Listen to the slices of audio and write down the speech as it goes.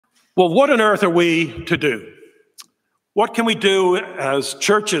Well, what on earth are we to do? What can we do as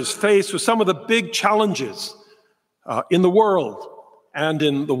churches faced with some of the big challenges in the world and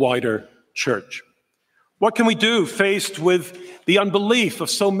in the wider church? What can we do faced with the unbelief of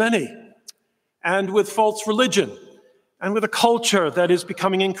so many and with false religion and with a culture that is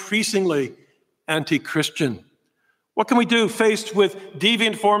becoming increasingly anti-Christian? What can we do faced with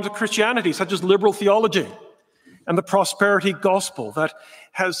deviant forms of Christianity, such as liberal theology and the prosperity gospel that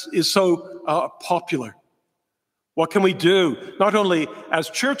is so popular? What can we do, not only as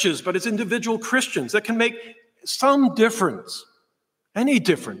churches, but as individual Christians, that can make some difference, any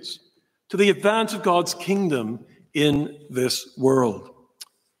difference, to the advance of God's kingdom in this world?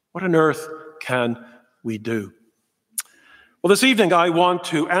 What on earth can we do? Well, this evening I want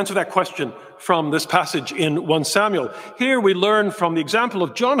to answer that question from this passage in 1 Samuel. Here we learn from the example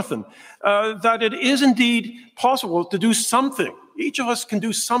of Jonathan that it is indeed possible to do something. Each of us can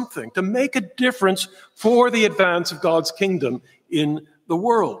do something to make a difference for the advance of God's kingdom in the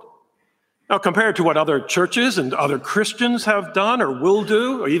world. Now, compared to what other churches and other Christians have done or will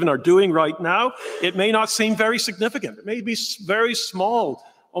do or even are doing right now, it may not seem very significant. It may be very small,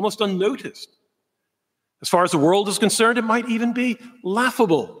 almost unnoticed. As far as the world is concerned, it might even be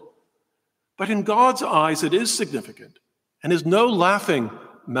laughable. But in God's eyes, it is significant and is no laughing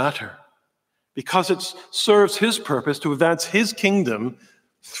matter, because it serves his purpose to advance his kingdom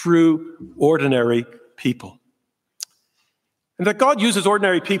through ordinary people. And that God uses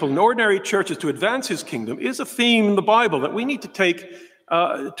ordinary people and ordinary churches to advance his kingdom is a theme in the Bible that we need to take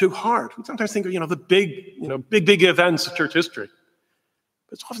to heart. We sometimes think of, the big events of church history.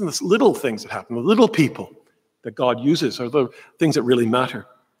 But it's often the little things that happen, the little people that God uses are the things that really matter.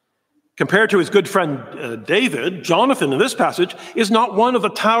 Compared to his good friend David, Jonathan in this passage is not one of the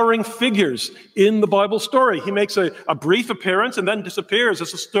towering figures in the Bible story. He makes a brief appearance and then disappears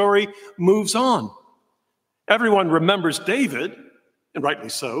as the story moves on. Everyone remembers David, and rightly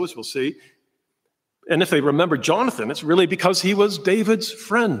so, as we'll see. And if they remember Jonathan, it's really because he was David's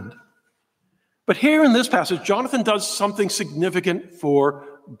friend. But here in this passage, Jonathan does something significant for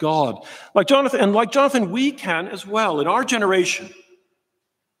God. Like Jonathan, we can as well in our generation,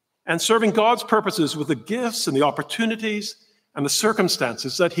 and serving God's purposes with the gifts and the opportunities and the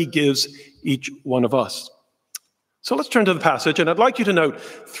circumstances that he gives each one of us. So let's turn to the passage, and I'd like you to note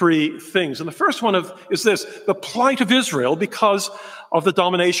three things. And the first one is this: the plight of Israel because of the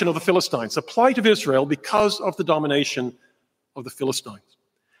domination of the Philistines. The plight of Israel because of the domination of the Philistines.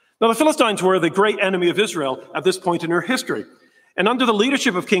 Now, the Philistines were the great enemy of Israel at this point in her history. And under the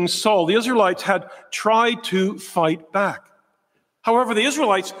leadership of King Saul, the Israelites had tried to fight back. However, the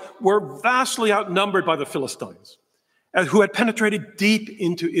Israelites were vastly outnumbered by the Philistines, who had penetrated deep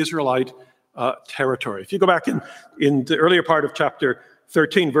into Israelite territory. If you go back in the earlier part of chapter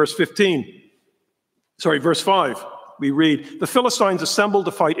 13, verse 5, we read, "The Philistines assembled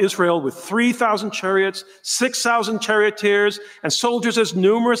to fight Israel with 3,000 chariots, 6,000 charioteers, and soldiers as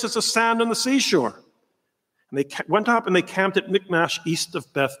numerous as the sand on the seashore. And they went up and they camped at Michmash, east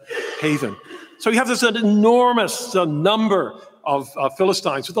of Beth Aven." So you have this enormous number of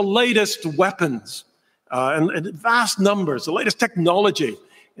Philistines with the latest weapons and vast numbers, the latest technology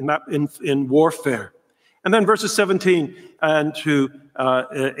in warfare. And then verses 17 and to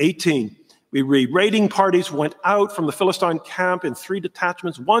 18, we read, "Raiding parties went out from the Philistine camp in 3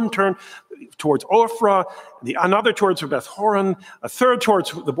 detachments. One turned towards Ophrah, another towards Beth Horon, a third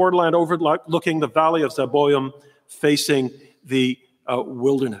towards the borderland overlooking the valley of Zeboim, facing the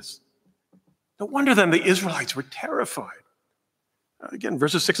wilderness." No wonder then the Israelites were terrified. Again,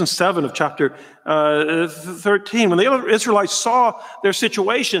 verses 6 and 7 of chapter 13. When the Israelites saw their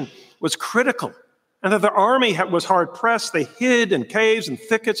situation was critical and that their army was hard pressed, they hid in caves and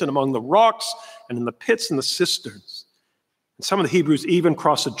thickets and among the rocks and in the pits and the cisterns. And some of the Hebrews even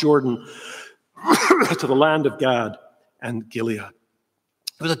crossed the Jordan to the land of Gad and Gilead.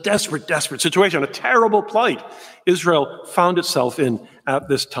 It was a desperate, desperate situation, a terrible plight Israel found itself in at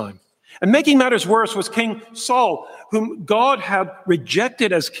this time. And making matters worse was King Saul, whom God had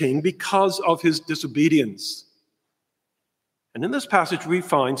rejected as king because of his disobedience. And in this passage, we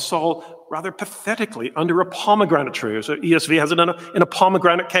find Saul rather pathetically under a pomegranate tree. So ESV has it in a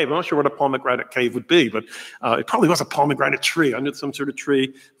pomegranate cave. I'm not sure what a pomegranate cave would be, but it probably was a pomegranate tree, under some sort of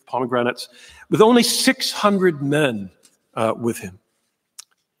tree, pomegranates, with only 600 men with him.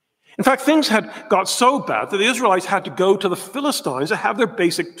 In fact, things had got so bad that the Israelites had to go to the Philistines to have their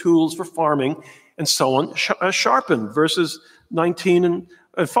basic tools for farming and so on sharpened. Verses 19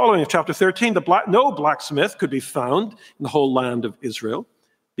 and following of chapter 13, no blacksmith could be found in the whole land of Israel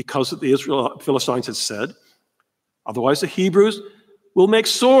because the Philistines had said. Otherwise, the Hebrews we'll make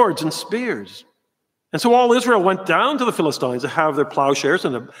swords and spears. And so all Israel went down to the Philistines to have their plowshares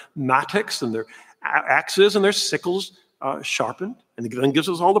and their mattocks and their axes and their sickles sharpened. And he then gives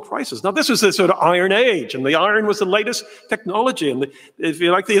us all the prices. Now, this was the sort of Iron Age, and the iron was the latest technology. And if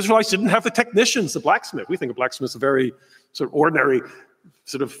you like, the Israelites didn't have the technicians, the blacksmith. We think of blacksmiths a very sort of ordinary,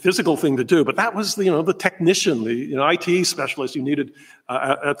 sort of physical thing to do, but that was the technician, the IT specialist you needed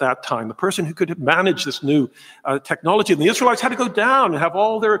at that time, the person who could manage this new technology. And the Israelites had to go down and have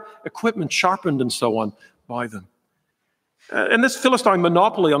all their equipment sharpened and so on by them. And this Philistine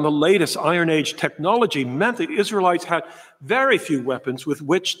monopoly on the latest Iron Age technology meant that the Israelites had very few weapons with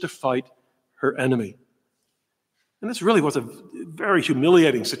which to fight her enemy. And this really was a very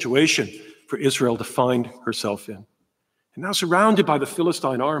humiliating situation for Israel to find herself in. And now surrounded by the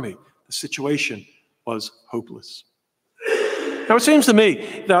Philistine army, the situation was hopeless. Now it seems to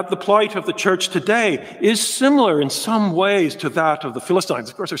me that the plight of the church today is similar in some ways to that of the Philistines.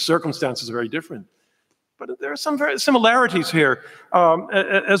 Of course, their circumstances are very different. But there are some very similarities here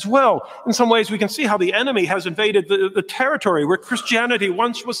as well. In some ways, we can see how the enemy has invaded the territory where Christianity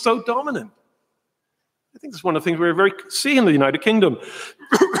once was so dominant. I think that's one of the things we see in the United Kingdom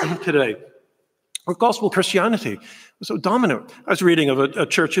today. Where gospel Christianity was so dominant. I was reading of a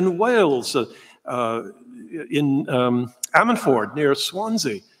church in Wales, in Ammanford, near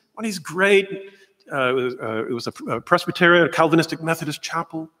Swansea. One of these great, it was a Presbyterian, a Calvinistic Methodist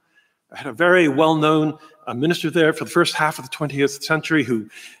chapel. I had a very well-known minister there for the first half of the 20th century who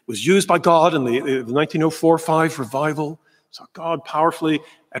was used by God in the 1904-05 revival. Saw God powerfully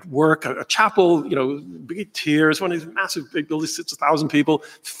at work. A chapel, big tiers, one of these massive big buildings, 6,000 people,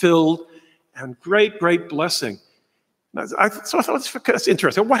 filled, and great, great blessing. So I thought that's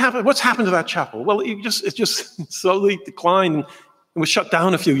interesting. What happened? What's happened to that chapel? Well, it just slowly declined and was shut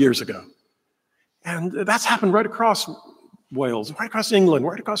down a few years ago. And that's happened right across Wales, right across England,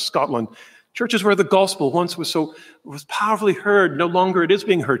 right across Scotland. Churches where the gospel once was powerfully heard, no longer it is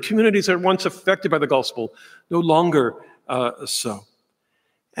being heard. Communities that were once affected by the gospel, no longer so.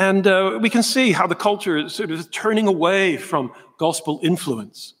 And we can see how the culture is sort of turning away from gospel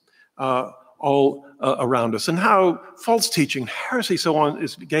influence all around us, and how false teaching, heresy, so on,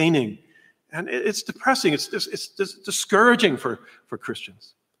 is gaining. And it's depressing. It's discouraging for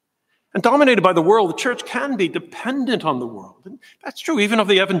Christians. And dominated by the world, the church can be dependent on the world. And that's true even of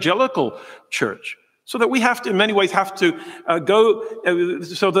the evangelical church. So that we have to, in many ways, go,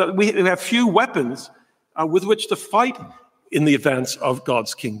 so that we have few weapons with which to fight in the advance of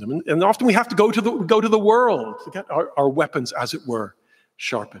God's kingdom. And often we have to go to the world to get our weapons, as it were,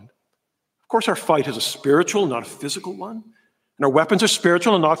 sharpened. Of course, our fight is a spiritual, not a physical one. And our weapons are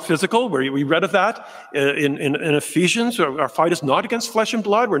spiritual and not physical. We read of that in Ephesians. Our fight is not against flesh and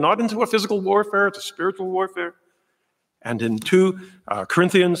blood. We're not into a physical warfare. It's a spiritual warfare. And in 2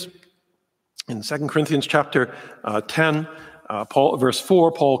 Corinthians, in 2 Corinthians chapter 10, verse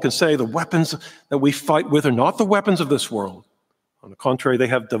 4, Paul can say, the weapons that we fight with are not the weapons of this world. On the contrary, they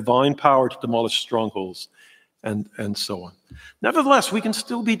have divine power to demolish strongholds, and so on. Nevertheless, we can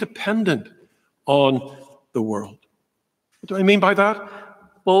still be dependent on the world. What do I mean by that?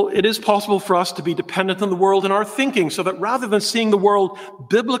 Well, it is possible for us to be dependent on the world in our thinking, so that rather than seeing the world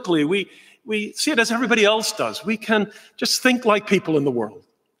biblically, we see it as everybody else does. We can just think like people in the world.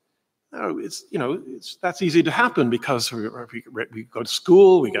 Now, that's easy to happen because we go to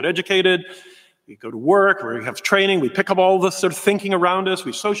school, we get educated, we go to work, we have training, we pick up all this sort of thinking around us,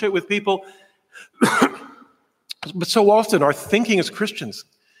 we associate with people. But so often our thinking as Christians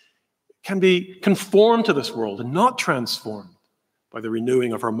can be conformed to this world and not transformed by the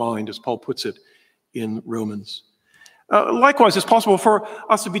renewing of our mind, as Paul puts it in Romans. Likewise, it's possible for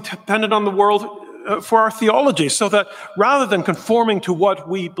us to be dependent on the world for our theology, so that rather than conforming to what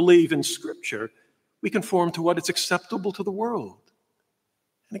we believe in Scripture, we conform to what is acceptable to the world.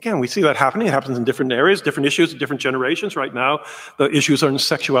 And again, we see that happening. It happens in different areas, different issues, different generations. Right now, the issues are in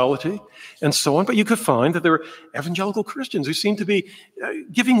sexuality and so on. But you could find that there are evangelical Christians who seem to be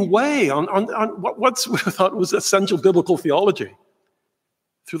giving way on what's thought was essential biblical theology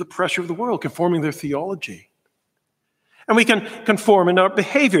through the pressure of the world, conforming their theology. And we can conform in our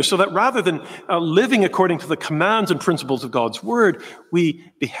behavior so that rather than living according to the commands and principles of God's word,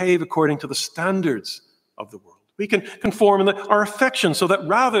 we behave according to the standards of the world. We can conform in our affection so that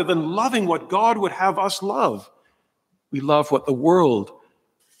rather than loving what God would have us love, we love what the world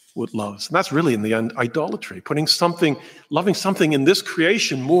would love. And that's really, in the end, idolatry, loving something in this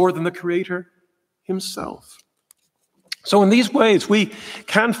creation more than the Creator himself. So in these ways, we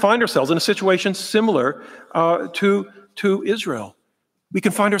can find ourselves in a situation similar to Israel. We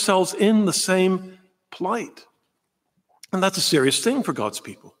can find ourselves in the same plight. And that's a serious thing for God's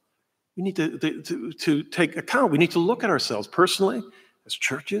people. We need to take account. We need to look at ourselves personally, as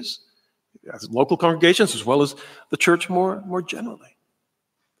churches, as local congregations, as well as the church more generally.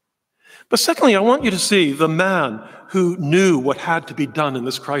 But secondly, I want you to see the man who knew what had to be done in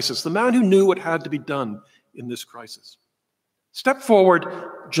this crisis, the man who knew what had to be done in this crisis. Step forward,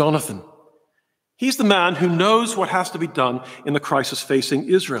 Jonathan. He's the man who knows what has to be done in the crisis facing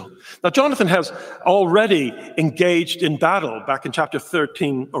Israel. Now, Jonathan has already engaged in battle back in chapter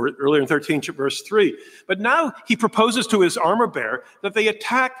 13, or earlier in 13, verse 3. But now he proposes to his armor bearer that they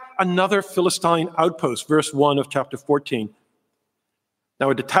attack another Philistine outpost, verse 1 of chapter 14.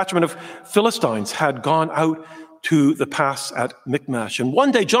 Now, a detachment of Philistines had gone out to the pass at Michmash. And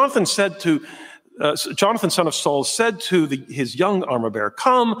one day, Jonathan, son of Saul, said to his young armor bearer,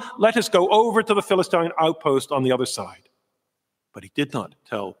 "Come, let us go over to the Philistine outpost on the other side." But he did not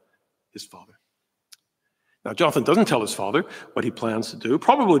tell his father. Now, Jonathan doesn't tell his father what he plans to do,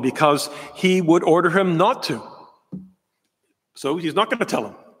 probably because he would order him not to. So he's not going to tell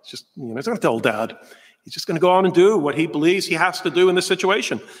him. He's not going to tell Dad. He's just going to go on and do what he believes he has to do in this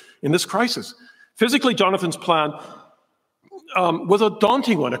situation, in this crisis. Physically, Jonathan's plan was a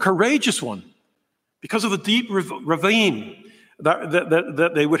daunting one, a courageous one, because of the deep ravine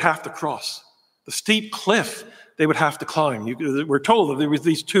that they would have to cross, the steep cliff they would have to climb. We're told that there was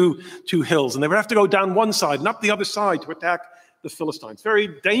these two hills, and they would have to go down one side and up the other side to attack the Philistines. Very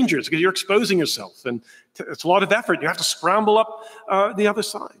dangerous because you're exposing yourself, and it's a lot of effort. You have to scramble up the other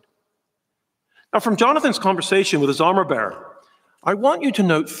side. Now, from Jonathan's conversation with his armor bearer, I want you to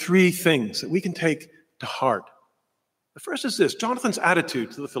note three things that we can take to heart. The first is this: Jonathan's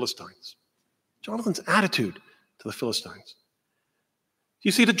attitude to the Philistines. Jonathan's attitude to the Philistines.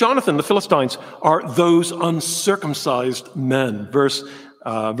 You see, to Jonathan, the Philistines are those uncircumcised men. Verse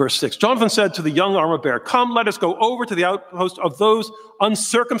 6. Jonathan said to the young armor bearer, "Come, let us go over to the outpost of those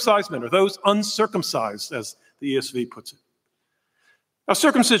uncircumcised men," or those uncircumcised, as the ESV puts it. Now,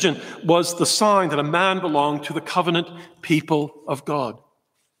 circumcision was the sign that a man belonged to the covenant people of God.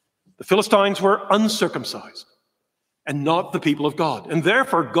 The Philistines were uncircumcised and not the people of God. And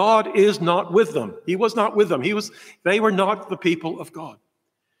therefore, God is not with them. He was not with them. They were not the people of God.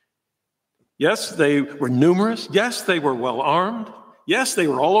 Yes, they were numerous. Yes, they were well armed. Yes, they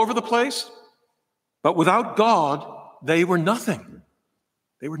were all over the place. But without God, they were nothing.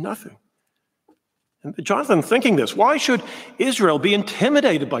 They were nothing. And Jonathan thinking this, why should Israel be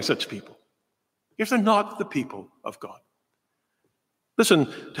intimidated by such people if they're not the people of God? Listen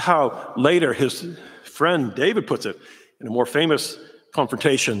to how later his friend David puts it in a more famous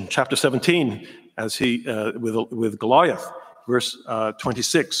confrontation, chapter 17, as he with Goliath, verse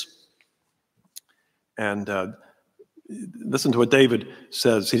 26. And listen to what David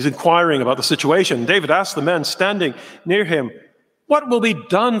says. He's inquiring about the situation. David asks the men standing near him, "What will be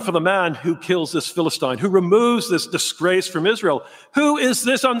done for the man who kills this Philistine, who removes this disgrace from Israel? Who is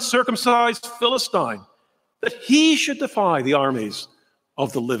this uncircumcised Philistine, that he should defy the armies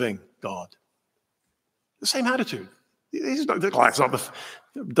of the living God?" The same attitude. Goliath's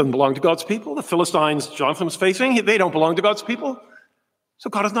doesn't belong to God's people. The Philistines Jonathan was facing, they don't belong to God's people. So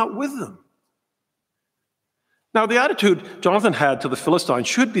God is not with them. Now, the attitude Jonathan had to the Philistines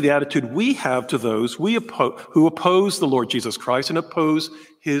should be the attitude we have to those who oppose the Lord Jesus Christ and oppose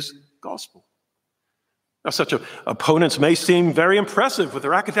his gospel. Now, such opponents may seem very impressive with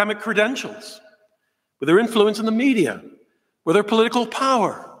their academic credentials, with their influence in the media, with their political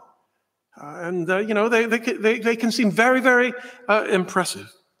power. They can seem very, very impressive.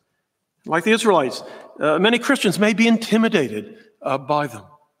 Like the Israelites, many Christians may be intimidated by them.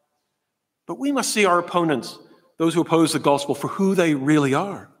 But we must see our opponents, those who oppose the gospel, for who they really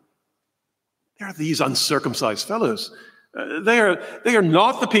are. They are these uncircumcised fellows. They are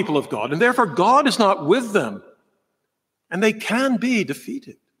not the people of God, and therefore God is not with them, and they can be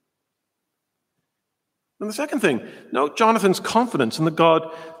defeated. And the second thing, note Jonathan's confidence in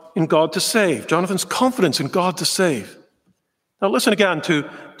God to save. Jonathan's confidence in God to save. Now listen again to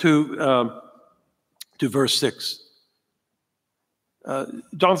verse 6.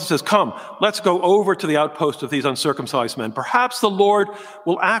 Jonathan says, "Come, let's go over to the outpost of these uncircumcised men. Perhaps the Lord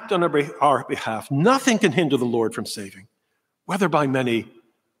will act on our behalf. Nothing can hinder the Lord from saving, whether by many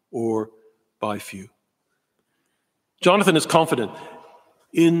or by few." Jonathan is confident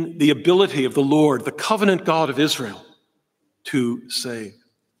in the ability of the Lord, the covenant God of Israel, to save.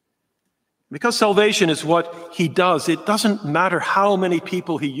 Because salvation is what he does, it doesn't matter how many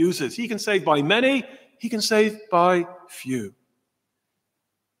people he uses. He can save by many, he can save by few.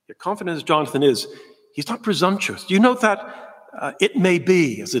 Yet confident as Jonathan is, he's not presumptuous. Do you note that it may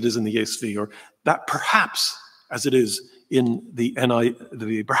be, as it is in the ESV, or that perhaps, as it is in the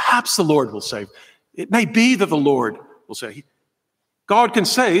NIV. Perhaps the Lord will save. It may be that the Lord will save. God can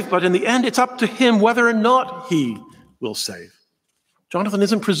save, but in the end, it's up to him whether or not he will save. Jonathan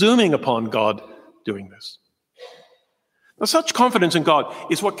isn't presuming upon God doing this. Now, such confidence in God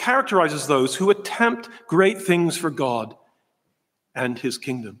is what characterizes those who attempt great things for God and his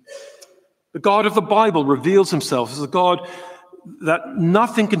kingdom. The God of the Bible reveals himself as a God that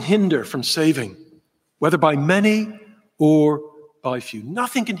nothing can hinder from saving, whether by many or by few.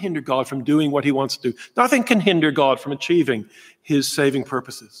 Nothing can hinder God from doing what he wants to do. Nothing can hinder God from achieving his saving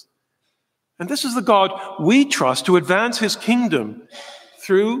purposes. And this is the God we trust to advance his kingdom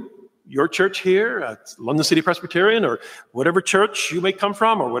through your church here at London City Presbyterian, or whatever church you may come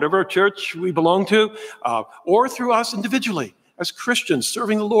from, or whatever church we belong to, or through us individually as Christians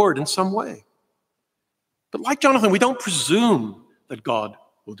serving the Lord in some way. But like Jonathan, we don't presume that God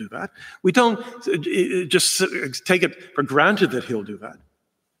will do that. We don't just take it for granted that he'll do that.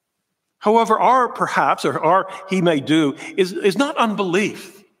 However, our he may do is not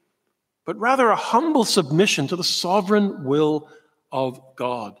unbelief, but rather a humble submission to the sovereign will of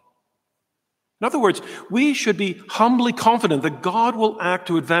God. In other words, we should be humbly confident that God will act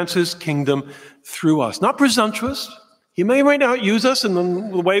to advance his kingdom through us. Not presumptuous. He may or may not use us in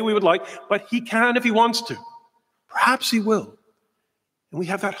the way we would like, but he can if he wants to. Perhaps he will. And we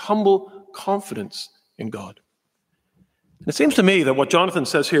have that humble confidence in God. And it seems to me that what Jonathan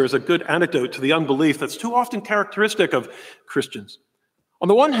says here is a good antidote to the unbelief that's too often characteristic of Christians. On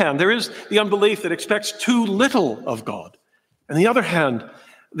the one hand, there is the unbelief that expects too little of God. On the other hand,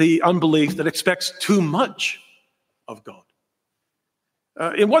 the unbelief that expects too much of God.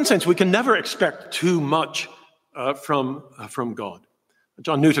 In one sense, we can never expect too much from God.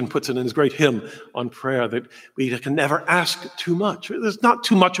 John Newton puts it in his great hymn on prayer that we can never ask too much. There's not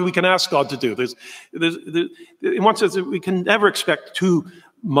too much we can ask God to do. In one sense, we can never expect too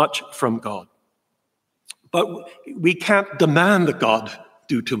much from God. But we can't demand that God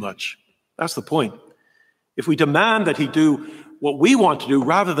do too much. That's the point. If we demand that he do what we want to do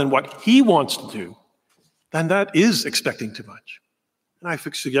rather than what he wants to do, then that is expecting too much. And I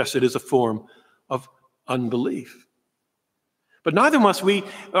suggest it is a form of unbelief. But neither must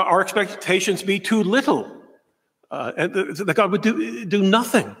our expectations be too little, that God would do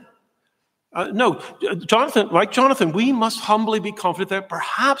nothing. No, like Jonathan, we must humbly be confident that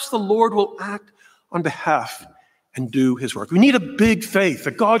perhaps the Lord will act on behalf and do his work. We need a big faith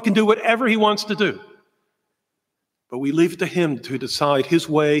that God can do whatever he wants to do. But we leave it to him to decide his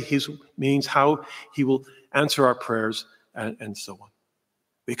way, his means, how he will answer our prayers, and so on.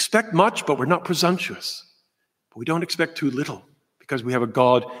 We expect much, but we're not presumptuous. But we don't expect too little, because we have a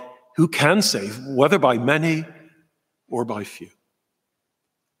God who can save, whether by many or by few.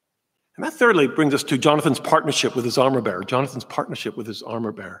 And that thirdly brings us to Jonathan's partnership with his armor bearer. Jonathan's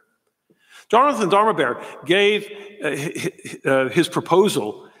armor bearer gave his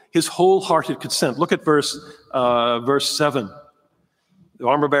proposal his wholehearted consent. Look at verse 7. The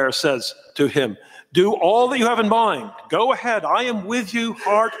armor bearer says to him, "Do all that you have in mind. Go ahead. I am with you,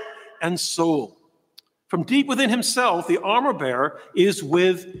 heart and soul." From deep within himself, the armor bearer is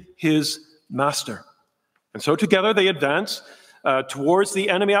with his master. And so together they advance towards the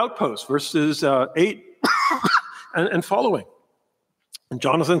enemy outpost, verses 8 and following. And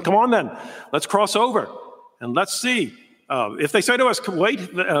Jonathan, come on then, let's cross over and let's see. If they say to us, wait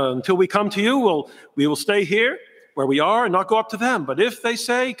until we come to you, we will stay here where we are and not go up to them. But if they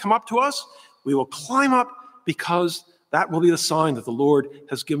say, come up to us, we will climb up, because that will be the sign that the Lord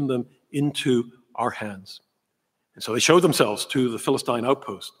has given them into our hands. And so they show themselves to the Philistine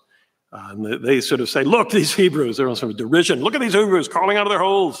outpost. And they sort of say, look, these Hebrews, they're on sort of derision. Look at these Hebrews crawling out of their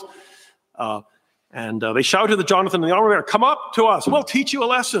holes. And they shouted to Jonathan and the armor bearer, come up to us, we'll teach you a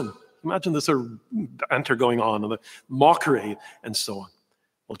lesson. Imagine this sort of banter going on, and the mockery and so on.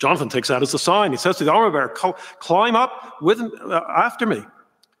 Well, Jonathan takes that as a sign. He says to the armor bearer, climb up after me.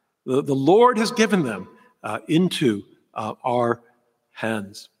 The Lord has given them into our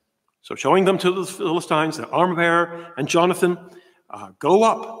hands. So showing them to the Philistines, the armor bearer and Jonathan go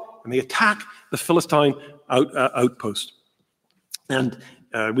up, and they attack the Philistine outpost. And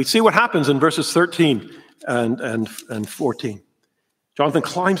we see what happens in verses 13 and 14. Jonathan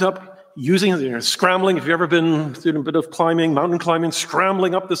climbs up, scrambling. If you've ever been through a bit of climbing, mountain climbing,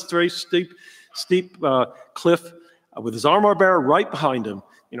 scrambling up this very steep cliff with his armor bearer right behind him.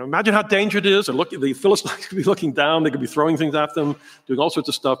 Imagine how dangerous it is. The Philistines could be looking down. They could be throwing things at them, doing all sorts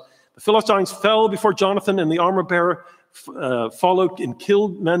of stuff. The Philistines fell before Jonathan, and the armor bearer followed and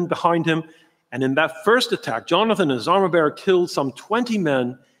killed men behind him. And in that first attack, Jonathan and his armor bearer killed some 20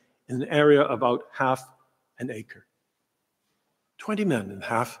 men in an area about half an acre. 20 men in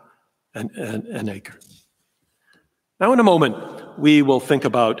half an acre. Now, in a moment, we will think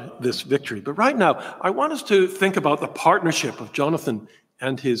about this victory. But right now, I want us to think about the partnership of Jonathan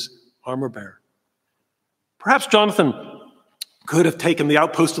and his armor bearer. Perhaps Jonathan could have taken the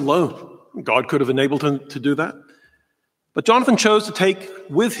outpost alone. God could have enabled him to do that. But Jonathan chose to take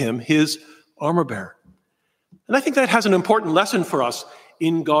with him his armor bearer. And I think that has an important lesson for us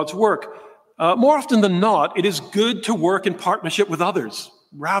in God's work. More often than not, it is good to work in partnership with others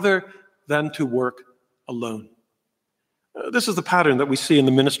rather than to work alone. This is the pattern that we see in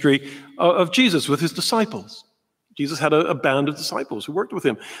the ministry of Jesus with his disciples. Jesus had a band of disciples who worked with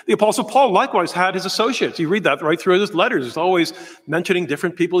him. The Apostle Paul likewise had his associates. You read that right through his letters. He's always mentioning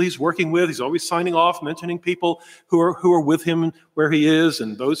different people he's working with. He's always signing off, mentioning people who are with him where he is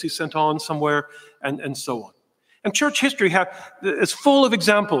and those he sent on somewhere and so on. And church history is full of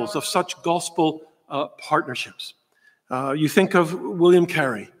examples of such gospel partnerships. You think of William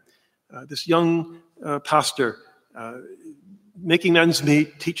Carey, this young pastor, making ends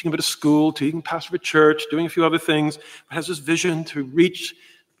meet, teaching a bit of school, teaching pastor of a church, doing a few other things, but has this vision to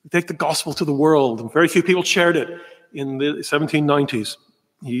take the gospel to the world. And very few people shared it in the 1790s.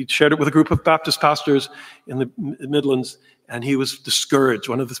 He shared it with a group of Baptist pastors in the Midlands, and he was discouraged.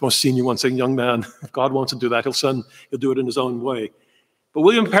 One of the most senior ones saying, young man, if God wants to do that, he'll do it in his own way. But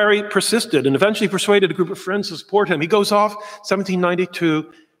William Carey persisted and eventually persuaded a group of friends to support him. He goes off,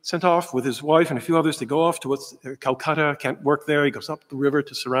 1792, sent off with his wife and a few others. They go off to Calcutta, can't work there. He goes up the river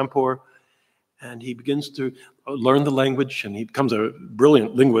to Serampore, and he begins to learn the language, and he becomes a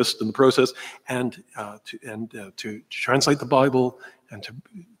brilliant linguist in the process, and to translate the Bible, and to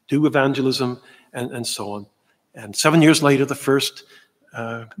do evangelism, and so on. And 7 years later, the first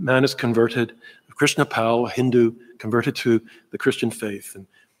man is converted, Krishna Pal, a Hindu, converted to the Christian faith.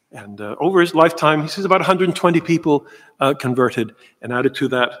 And over his lifetime, he sees about 120 people converted and added to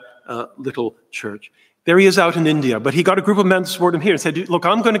that little church. There he is out in India, but he got a group of men to support him here and said, look,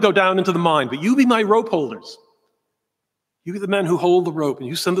 I'm going to go down into the mine, but you be my rope holders. You be the men who hold the rope, and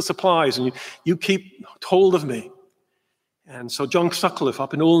you send the supplies, and you keep hold of me. And so John Sutcliffe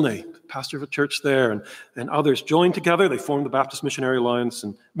up in Olney, pastor of a church there, and others joined together. They formed the Baptist Missionary Alliance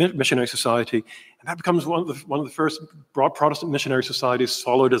and Missionary Society. And that becomes one of the first broad Protestant missionary societies,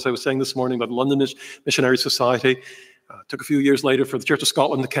 followed, as I was saying this morning, by the London Missionary Society. Took a few years later for the Church of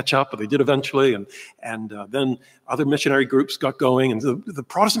Scotland to catch up, but they did eventually. And then other missionary groups got going, and the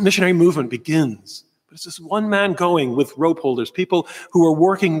Protestant missionary movement begins. But it's this one man going with rope holders, people who are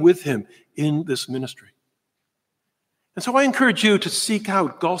working with him in this ministry. And so I encourage you to seek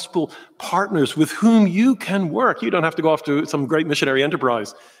out gospel partners with whom you can work. You don't have to go off to some great missionary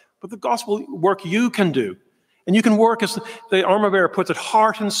enterprise, but the gospel work you can do. And you can work, as the armor bearer puts it,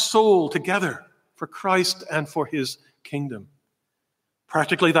 heart and soul together for Christ and for his kingdom.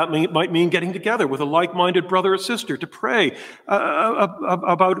 Practically, that might mean getting together with a like-minded brother or sister to pray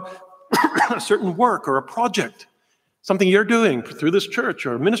about a certain work or a project. Something you're doing through this church,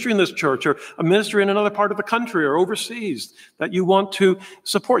 or a ministry in this church, or a ministry in another part of the country or overseas that you want to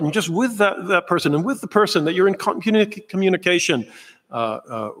support. And just with that person and with the person that you're in communication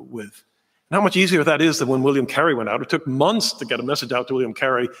with. And how much easier that is than when William Carey went out. It took months to get a message out to William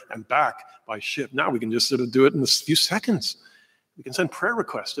Carey and back by ship. Now we can just sort of do it in a few seconds. We can send prayer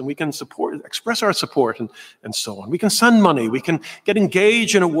requests, and we can express our support, and so on. We can send money. We can get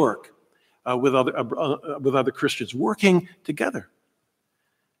engaged in a work. With other Christians, working together.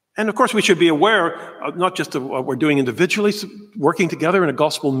 And of course, we should be aware of not just of what we're doing individually, working together in a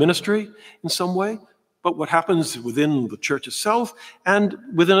gospel ministry in some way, but what happens within the church itself and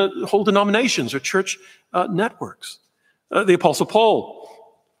within whole denominations or church networks. The Apostle Paul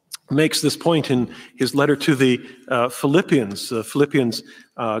makes this point in his letter to the Philippians,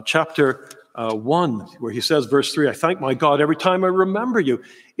 chapter 1, where he says, verse 3, I thank my God every time I remember you.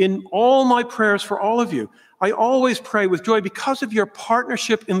 In all my prayers for all of you, I always pray with joy because of your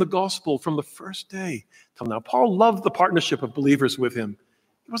partnership in the gospel from the first day till now. Paul loved the partnership of believers with him.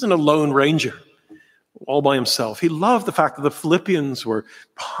 He wasn't a lone ranger all by himself. He loved the fact that the Philippians were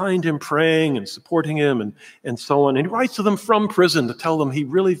behind him praying and supporting him and so on. And he writes to them from prison to tell them he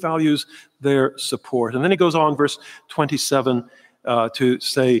really values their support. And then he goes on, verse 27, to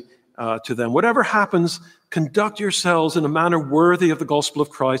say, to them, whatever happens, conduct yourselves in a manner worthy of the gospel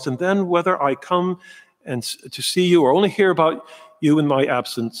of Christ, and then whether I come and to see you or only hear about you in my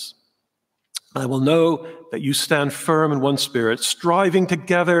absence, I will know that you stand firm in one spirit, striving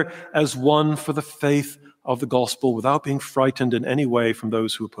together as one for the faith of the gospel without being frightened in any way from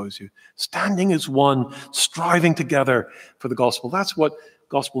those who oppose you. Standing as one, striving together for the gospel. That's what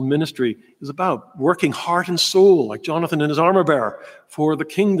gospel ministry is about, working heart and soul, like Jonathan and his armor bearer, for the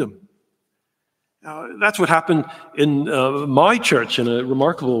kingdom. That's what happened in my church in a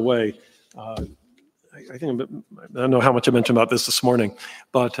remarkable way. I don't know how much I mentioned about this morning,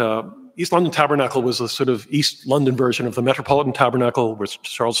 but East London Tabernacle was a sort of East London version of the Metropolitan Tabernacle, where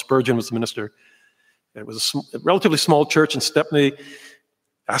Charles Spurgeon was the minister. It was a relatively small church in Stepney.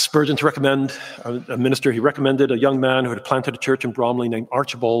 Asked Spurgeon to recommend a minister. He recommended a young man who had planted a church in Bromley named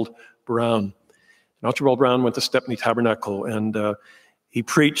Archibald Brown. And Archibald Brown went to Stepney Tabernacle, and he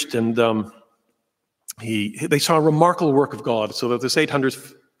preached, and they saw a remarkable work of God. So that this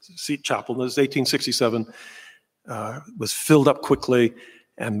 800-seat chapel, this 1867, was filled up quickly,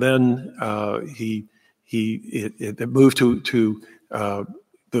 and then it moved to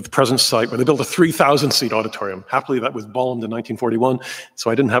the present site, where they built a 3,000-seat auditorium. Happily, that was bombed in 1941,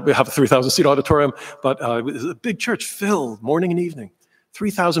 so I didn't have a 3,000-seat auditorium, but it was a big church filled morning and evening.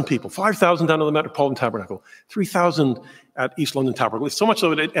 3,000 people, 5,000 down at the Metropolitan Tabernacle, 3,000 at East London Tabernacle. So much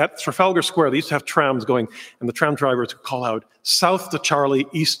so that at Trafalgar Square, they used to have trams going, and the tram drivers would call out, "South to Charlie,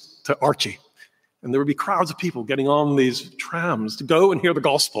 east to Archie." And there would be crowds of people getting on these trams to go and hear the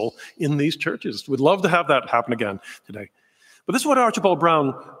gospel in these churches. We'd love to have that happen again today. But this is what Archibald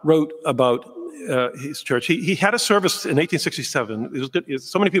Brown wrote about his church. He had a service in 1867. It was good.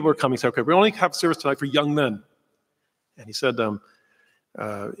 So many people were coming. He said, "Okay, we only have service tonight for young men." And he said,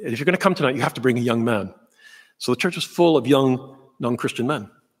 "If you're going to come tonight, you have to bring a young man." So the church was full of young non-Christian men.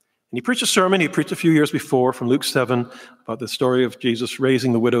 And he preached a sermon he preached a few years before from Luke 7 about the story of Jesus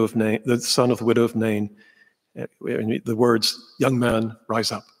raising the son of the widow of Nain. The words, "Young man,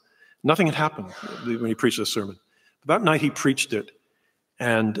 rise up." Nothing had happened when he preached this sermon. That night he preached it,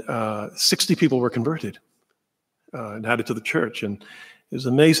 and 60 people were converted and added to the church. And it was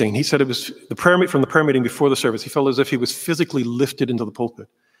amazing. He said it was from the prayer meeting before the service, he felt as if he was physically lifted into the pulpit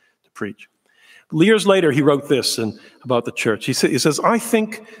to preach. Years later, he wrote this about the church. He says, "I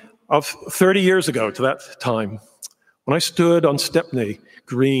think of 30 years ago to that time, when I stood on Stepney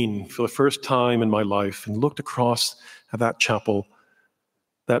Green for the first time in my life and looked across at that chapel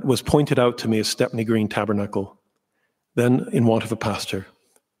that was pointed out to me as Stepney Green Tabernacle, then in want of a pastor.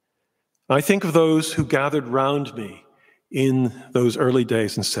 I think of those who gathered round me in those early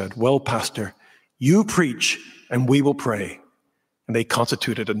days and said, 'Well, Pastor, you preach and we will pray.' And they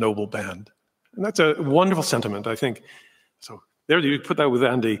constituted a noble band." And that's a wonderful sentiment, I think. So there you put that with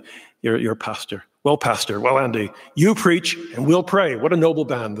Andy, your pastor. "Well, Pastor, well, Andy, you preach and we'll pray." What a noble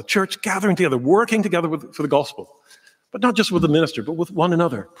band. The church gathering together, working together for the gospel. But not just with the minister, but with one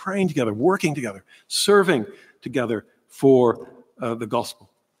another, praying together, working together, serving together for the gospel.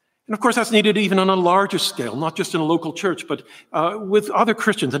 And of course, that's needed even on a larger scale, not just in a local church, but with other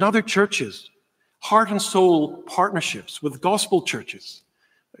Christians and other churches. Heart and soul partnerships with gospel churches.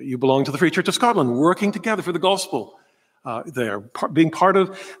 You belong to the Free Church of Scotland, working together for the gospel there, being part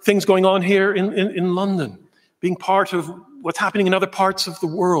of things going on here in London, being part of what's happening in other parts of the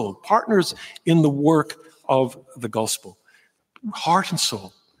world, partners in the work of the gospel. Heart and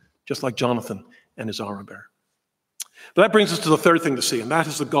soul, just like Jonathan and his armor bearer. But that brings us to the third thing to see, and that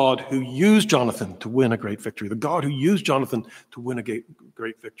is the God who used Jonathan to win a great victory. The God who used Jonathan to win a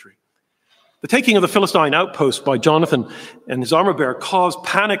great victory. The taking of the Philistine outpost by Jonathan and his armor bearer caused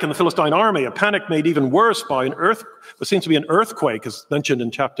panic in the Philistine army, a panic made even worse by what seems to be an earthquake, as mentioned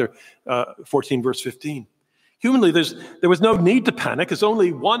in chapter 14, verse 15. Humanly, there was no need to panic, as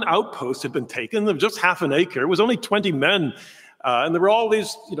only one outpost had been taken. There was just half an acre. It was only 20 men. And there were all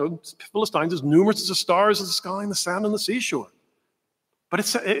these, Philistines as numerous as the stars of the sky and the sand on the seashore. But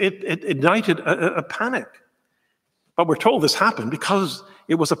it ignited a panic. But we're told this happened because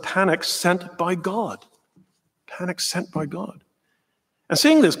it was a panic sent by God. Panic sent by God. And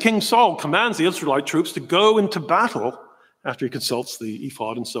seeing this, King Saul commands the Israelite troops to go into battle after he consults the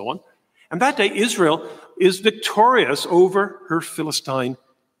ephod and so on. And that day, Israel is victorious over her Philistine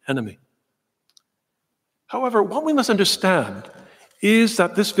enemy. However, what we must understand is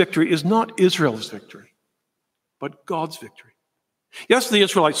that this victory is not Israel's victory, but God's victory. Yes, the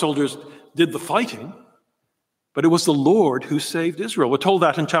Israelite soldiers did the fighting, but it was the Lord who saved Israel. We're told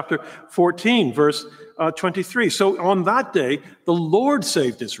that in chapter 14, verse 23. So on that day, the Lord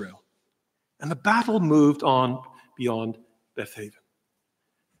saved Israel, and the battle moved on beyond Beth Aven.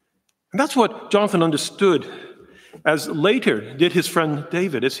 And that's what Jonathan understood, as later did his friend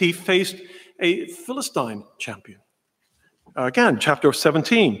David, as he faced a Philistine champion. Again, chapter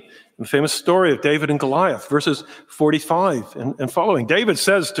 17, the famous story of David and Goliath, verses 45 and following. David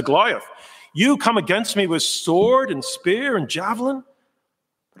says to Goliath, "You come against me with sword and spear and javelin,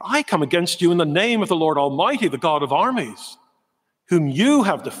 but I come against you in the name of the Lord Almighty, the God of armies, whom you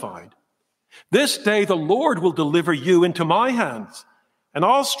have defied. This day the Lord will deliver you into my hands, and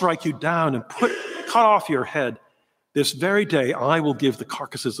I'll strike you down and cut off your head. This very day I will give the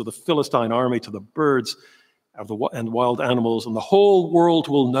carcasses of the Philistine army to the birds and wild animals, and the whole world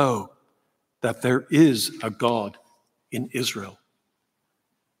will know that there is a God in Israel.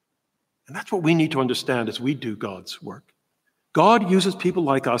 And that's what we need to understand as we do God's work. God uses people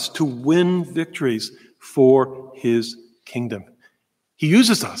like us to win victories for his kingdom. He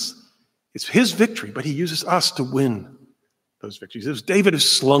uses us. It's his victory, but he uses us to win those victories. It was David who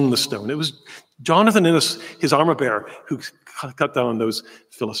slung the stone. It was Jonathan and his armor bearer who cut down those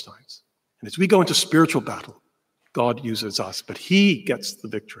Philistines. And as we go into spiritual battle, God uses us, but he gets the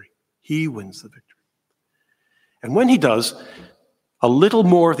victory. He wins the victory. And when he does, a little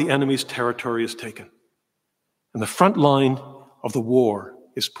more of the enemy's territory is taken, and the front line of the war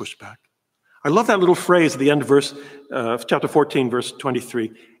is pushed back. I love that little phrase at the end of chapter 14, verse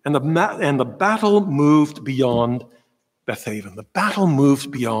 23. And the battle moved beyond Beth Aven. The battle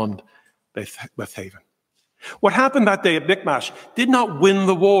moved beyond Beth Aven. What happened that day at Michmash did not win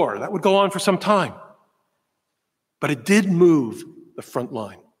the war. That would go on for some time. But it did move the front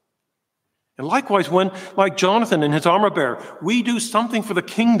line. And likewise, when, like Jonathan and his armor bearer, we do something for the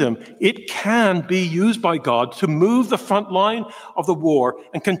kingdom, it can be used by God to move the front line of the war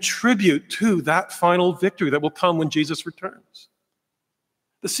and contribute to that final victory that will come when Jesus returns.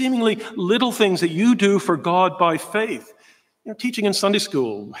 The seemingly little things that you do for God by faith, teaching in Sunday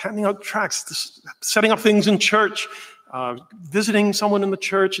school, handing out tracts, setting up things in church, visiting someone in the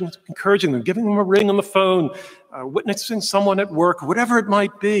church and encouraging them, giving them a ring on the phone, witnessing someone at work, whatever it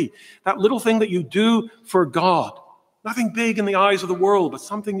might be, that little thing that you do for God, nothing big in the eyes of the world, but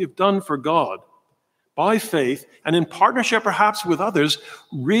something you've done for God by faith and in partnership perhaps with others,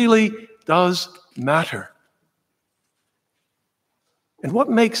 really does matter. And what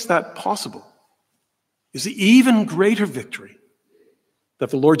makes that possible is the even greater victory that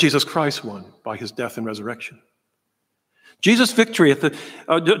the Lord Jesus Christ won by his death and resurrection. Jonathan's victory at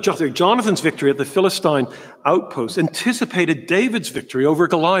the Philistine outpost anticipated David's victory over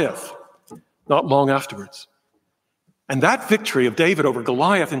Goliath not long afterwards. And that victory of David over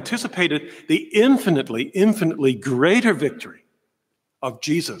Goliath anticipated the infinitely greater victory of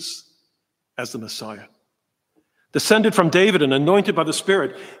Jesus as the Messiah. Descended from David and anointed by the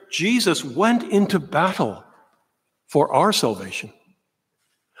Spirit, Jesus went into battle for our salvation.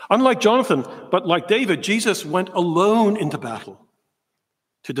 Unlike Jonathan, but like David, Jesus went alone into battle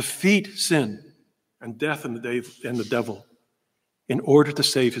to defeat sin and death and the devil in order to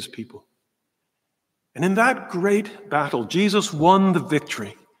save his people. And in that great battle, Jesus won the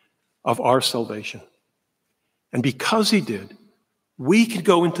victory of our salvation. And because he did, we could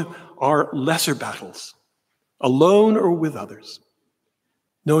go into our lesser battles, alone or with others,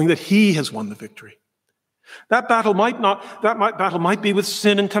 knowing that he has won the victory. That battle might be with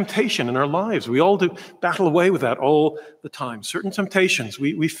sin and temptation in our lives. We all do battle away with that all the time. Certain temptations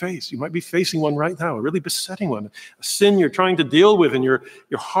we face. You might be facing one right now, a really besetting one, a sin you're trying to deal with in your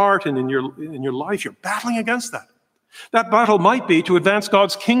heart and in your life. You're battling against that. That battle might be to advance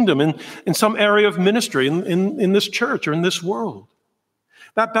God's kingdom in some area of ministry in this church or in this world.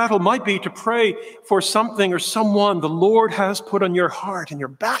 That battle might be to pray for something or someone the Lord has put on your heart, and you're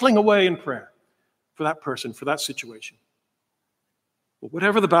battling away in prayer for that person, for that situation. But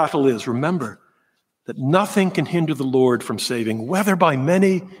whatever the battle is, remember that nothing can hinder the Lord from saving, whether by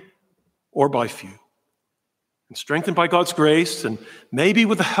many or by few. And strengthened by God's grace, and maybe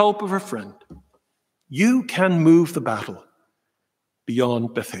with the help of a friend, you can move the battle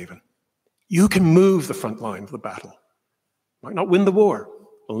beyond Beth Aven. You can move the front line of the battle. Might not win the war.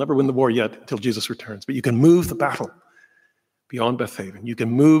 We'll never win the war yet until Jesus returns, but you can move the battle beyond Beth Aven. You can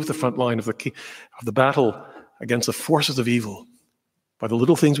move the front line of the battle against the forces of evil by the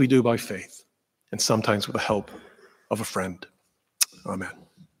little things we do by faith, and sometimes with the help of a friend. Amen.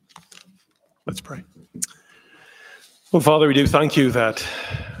 Let's pray. Well, Father, we do thank you that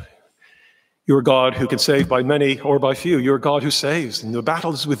you're a God who can save by many or by few. You're a God who saves, and the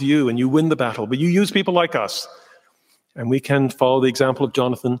battle is with you, and you win the battle. But you use people like us, and we can follow the example of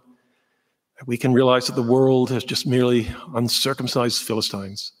Jonathan. We can realize that the world is just merely uncircumcised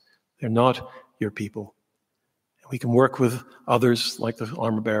Philistines. They're not your people. And we can work with others like the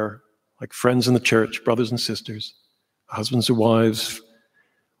armor bearer, like friends in the church, brothers and sisters, husbands or wives.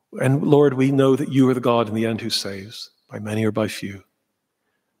 And Lord, we know that you are the God in the end who saves, by many or by few.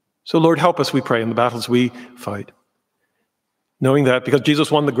 So Lord, help us, we pray, in the battles we fight. Knowing that because Jesus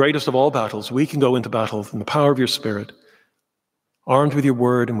won the greatest of all battles, we can go into battle in the power of your Spirit, armed with your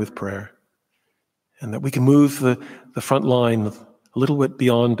word and with prayer. And that we can move the front line a little bit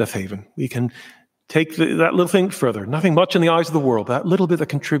beyond Beth Aven. We can take that little thing further. Nothing much in the eyes of the world, that little bit that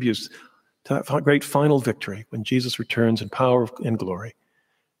contributes to that great final victory when Jesus returns in power and glory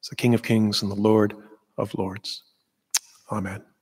as the King of Kings and the Lord of Lords. Amen.